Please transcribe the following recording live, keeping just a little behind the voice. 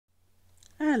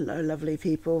Hello lovely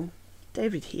people,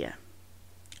 David here.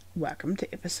 Welcome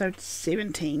to episode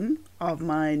 17 of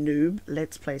my Noob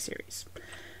Let's Play series,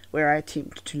 where I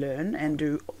attempt to learn and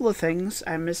do all the things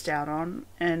I missed out on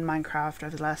in Minecraft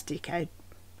over the last decade,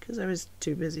 because I was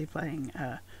too busy playing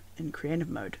in creative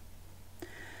mode.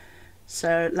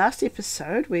 So last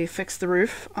episode we fixed the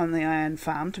roof on the iron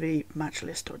farm to be much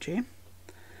less dodgy.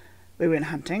 We went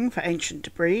hunting for ancient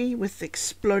debris with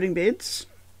exploding beds,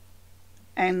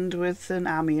 and with an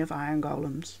army of iron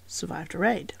golems survived a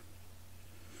raid.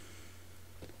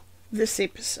 This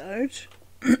episode,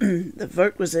 the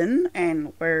vote was in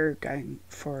and we're going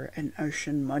for an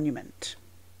ocean monument.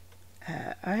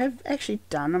 I have actually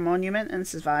done a monument in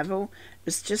survival. It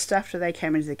was just after they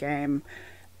came into the game,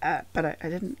 but I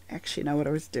didn't actually know what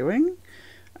I was doing.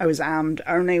 I was armed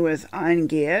only with iron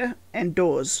gear and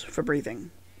doors for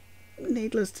breathing.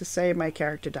 Needless to say, my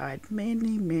character died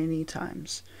many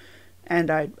times.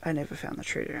 And I never found the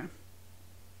treasure.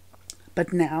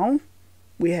 But now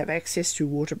we have access to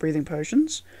water breathing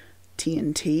potions,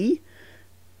 TNT,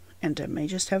 and I may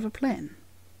just have a plan.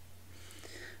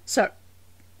 So,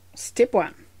 step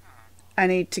 1. I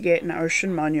need to get an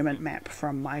ocean monument map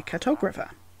from my cartographer.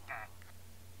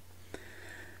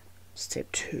 Step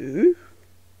 2.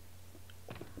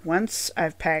 Once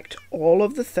I've packed all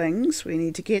of the things we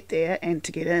need to get there and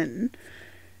to get in,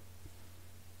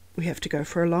 we have to go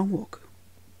for a long walk.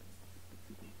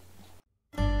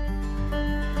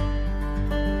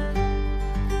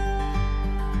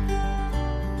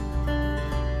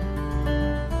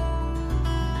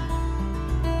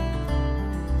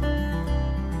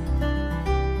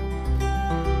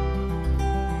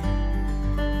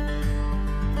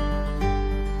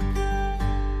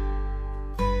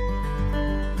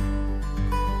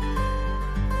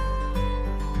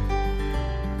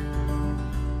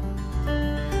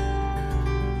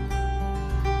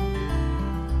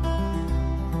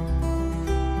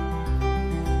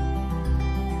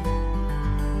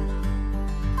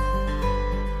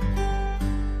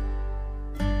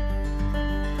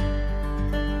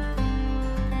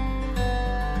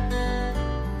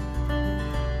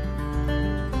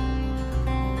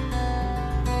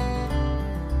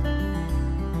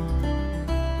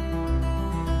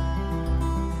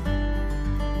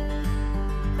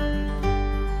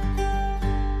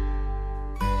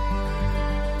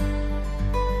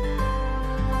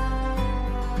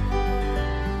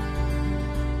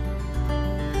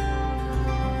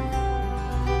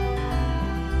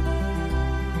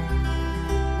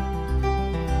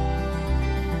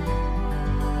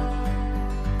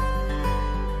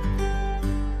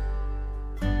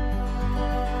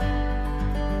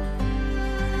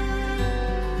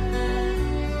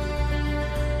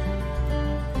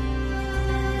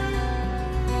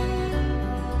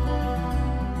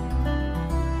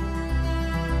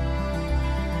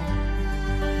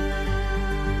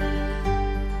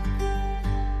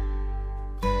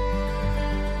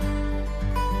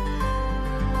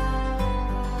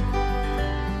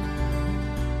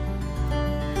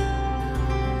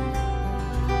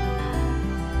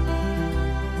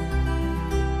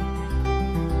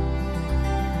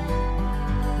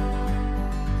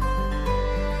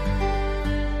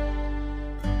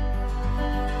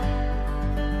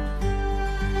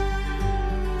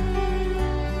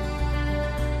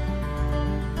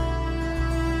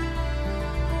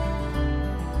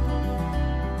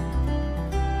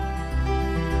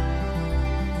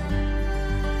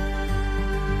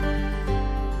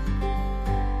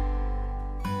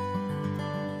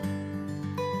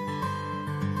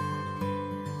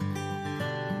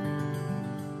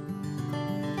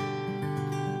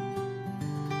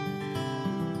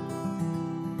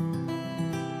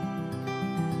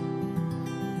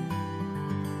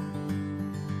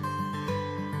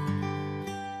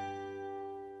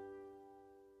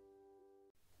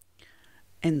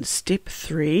 And step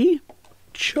 3,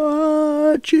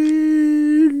 charging!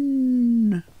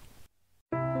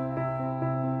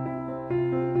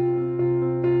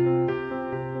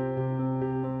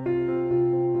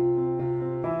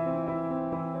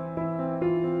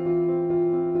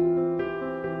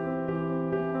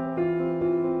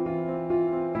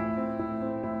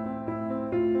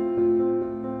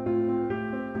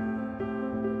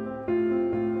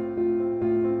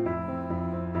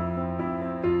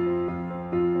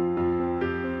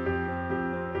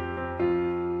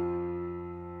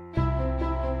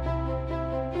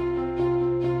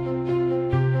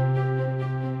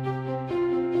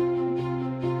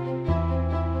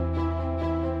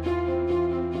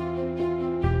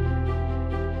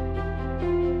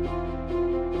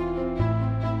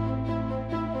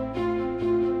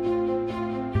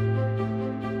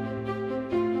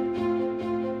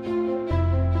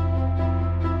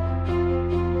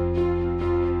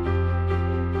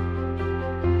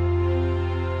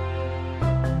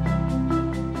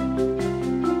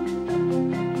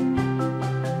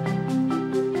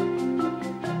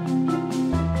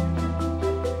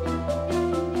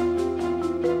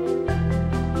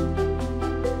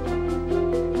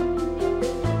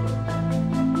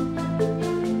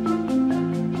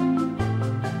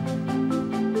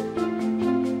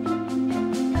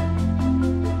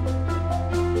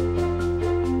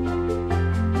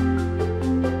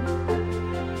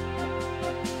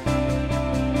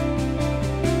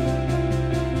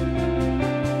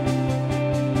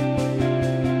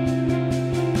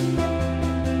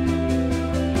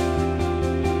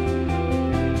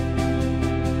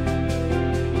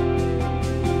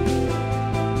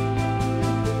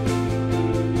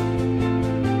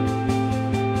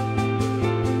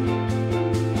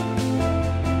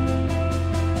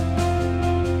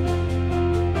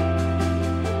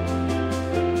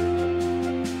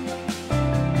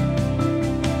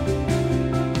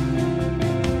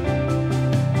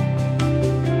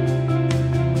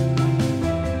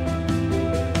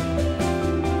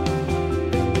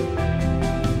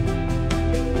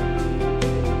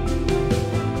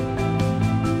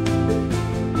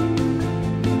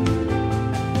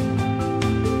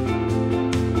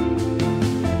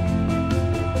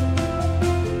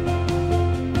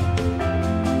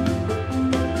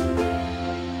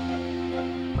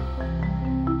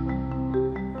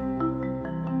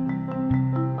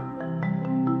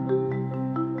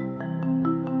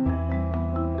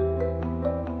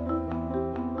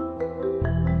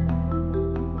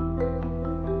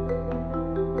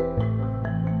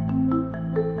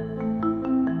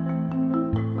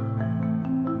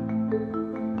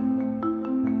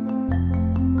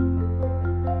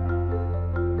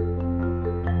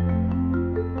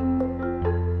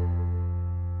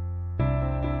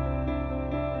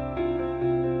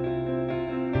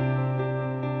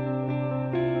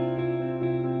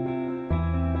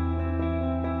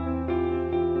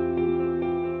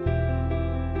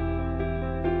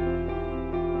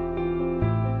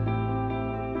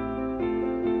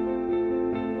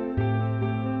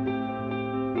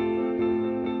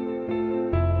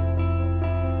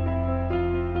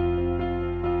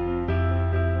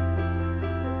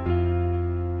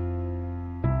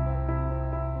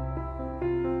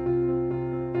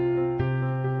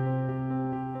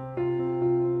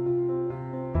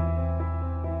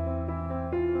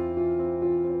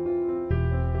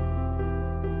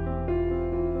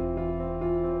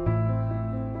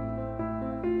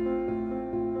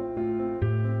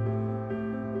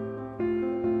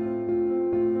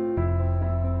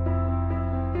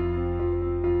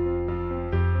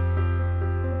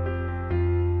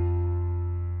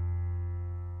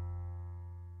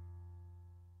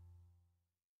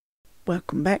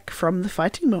 welcome back from the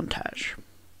fighting montage.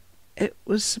 It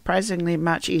was surprisingly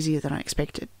much easier than I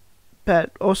expected,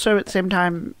 but also at the same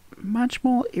time much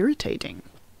more irritating.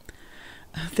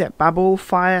 That bubble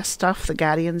fire stuff the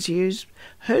Guardians use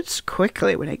hurts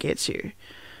quickly when it gets you,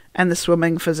 and the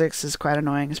swimming physics is quite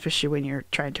annoying, especially when you're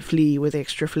trying to flee with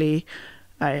extra flee.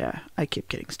 I kept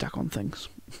getting stuck on things.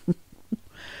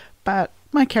 But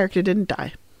my character didn't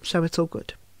die, so it's all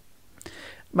good.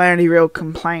 My only real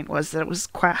complaint was that it was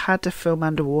quite hard to film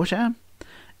underwater.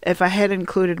 If I had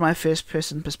included my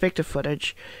first-person perspective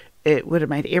footage, it would have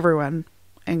made everyone,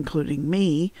 including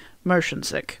me, motion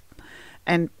sick.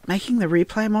 And making the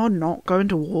replay mod not go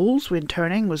into walls when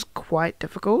turning was quite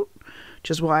difficult,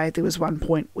 which is why there was one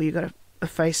point where you got a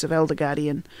face of Elder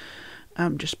Guardian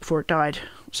just before it died.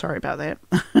 Sorry about that.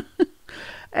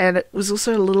 And it was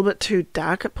also a little bit too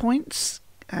dark at points.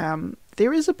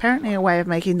 There is apparently a way of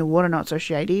making the water not so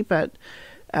shady, but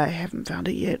I haven't found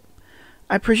it yet.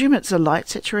 I presume it's a light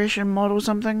saturation mod or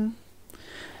something.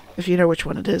 If you know which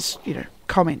one it is,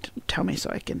 comment, tell me so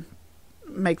I can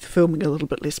make the filming a little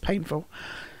bit less painful.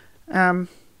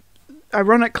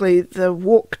 Ironically, the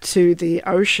walk to the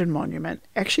ocean monument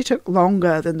actually took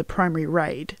longer than the primary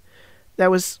raid. That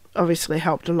was obviously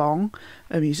helped along,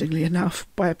 amusingly enough,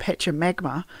 by a patch of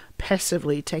magma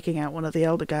passively taking out one of the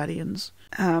Elder Guardians.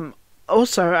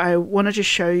 Also, I wanted to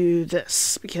show you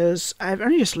this because I've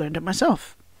only just learned it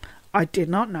myself. I did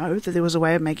not know that there was a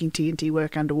way of making TNT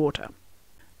work underwater.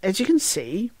 As you can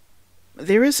see,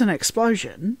 there is an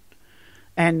explosion,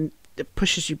 and it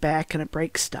pushes you back and it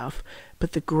breaks stuff,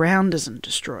 but the ground isn't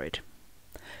destroyed.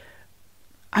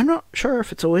 I'm not sure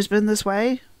if it's always been this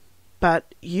way,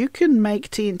 but you can make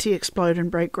TNT explode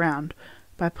and break ground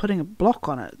by putting a block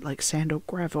on it, like sand or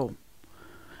gravel.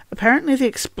 Apparently the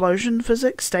explosion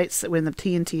physics states that when the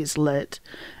TNT is lit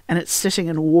and it's sitting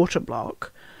in a water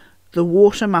block, the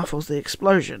water muffles the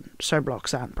explosion, so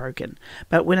blocks aren't broken.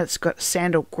 But when it's got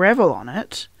sand or gravel on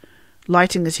it,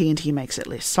 lighting the TNT makes it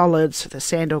less solid, so the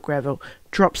sand or gravel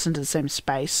drops into the same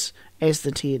space as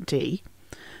the TNT,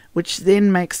 which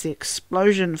then makes the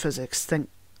explosion physics think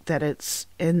that it's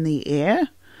in the air,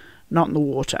 not in the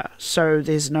water. So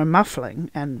there's no muffling,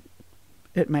 and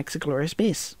it makes a glorious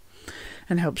mess,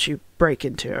 and helps you break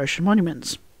into ocean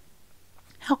monuments.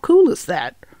 How cool is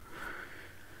that?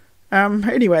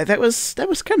 Anyway, that was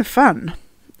kind of fun.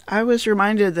 I was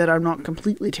reminded that I'm not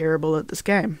completely terrible at this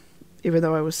game, even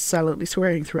though I was silently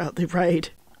swearing throughout the raid.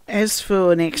 As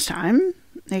for next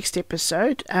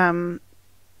episode, I'm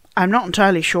not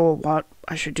entirely sure what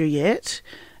I should do yet.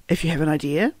 If you have an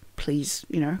idea, please,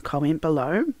 comment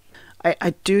below.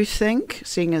 I do think,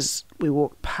 seeing as we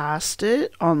walked past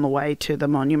it on the way to the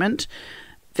monument,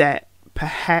 that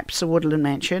perhaps a woodland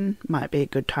mansion might be a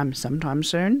good time sometime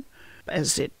soon. As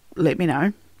I said, let me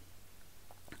know.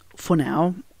 For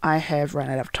now, I have run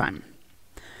out of time.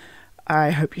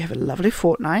 I hope you have a lovely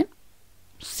fortnight.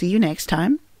 See you next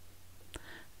time.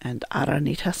 And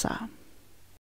Aranita sa.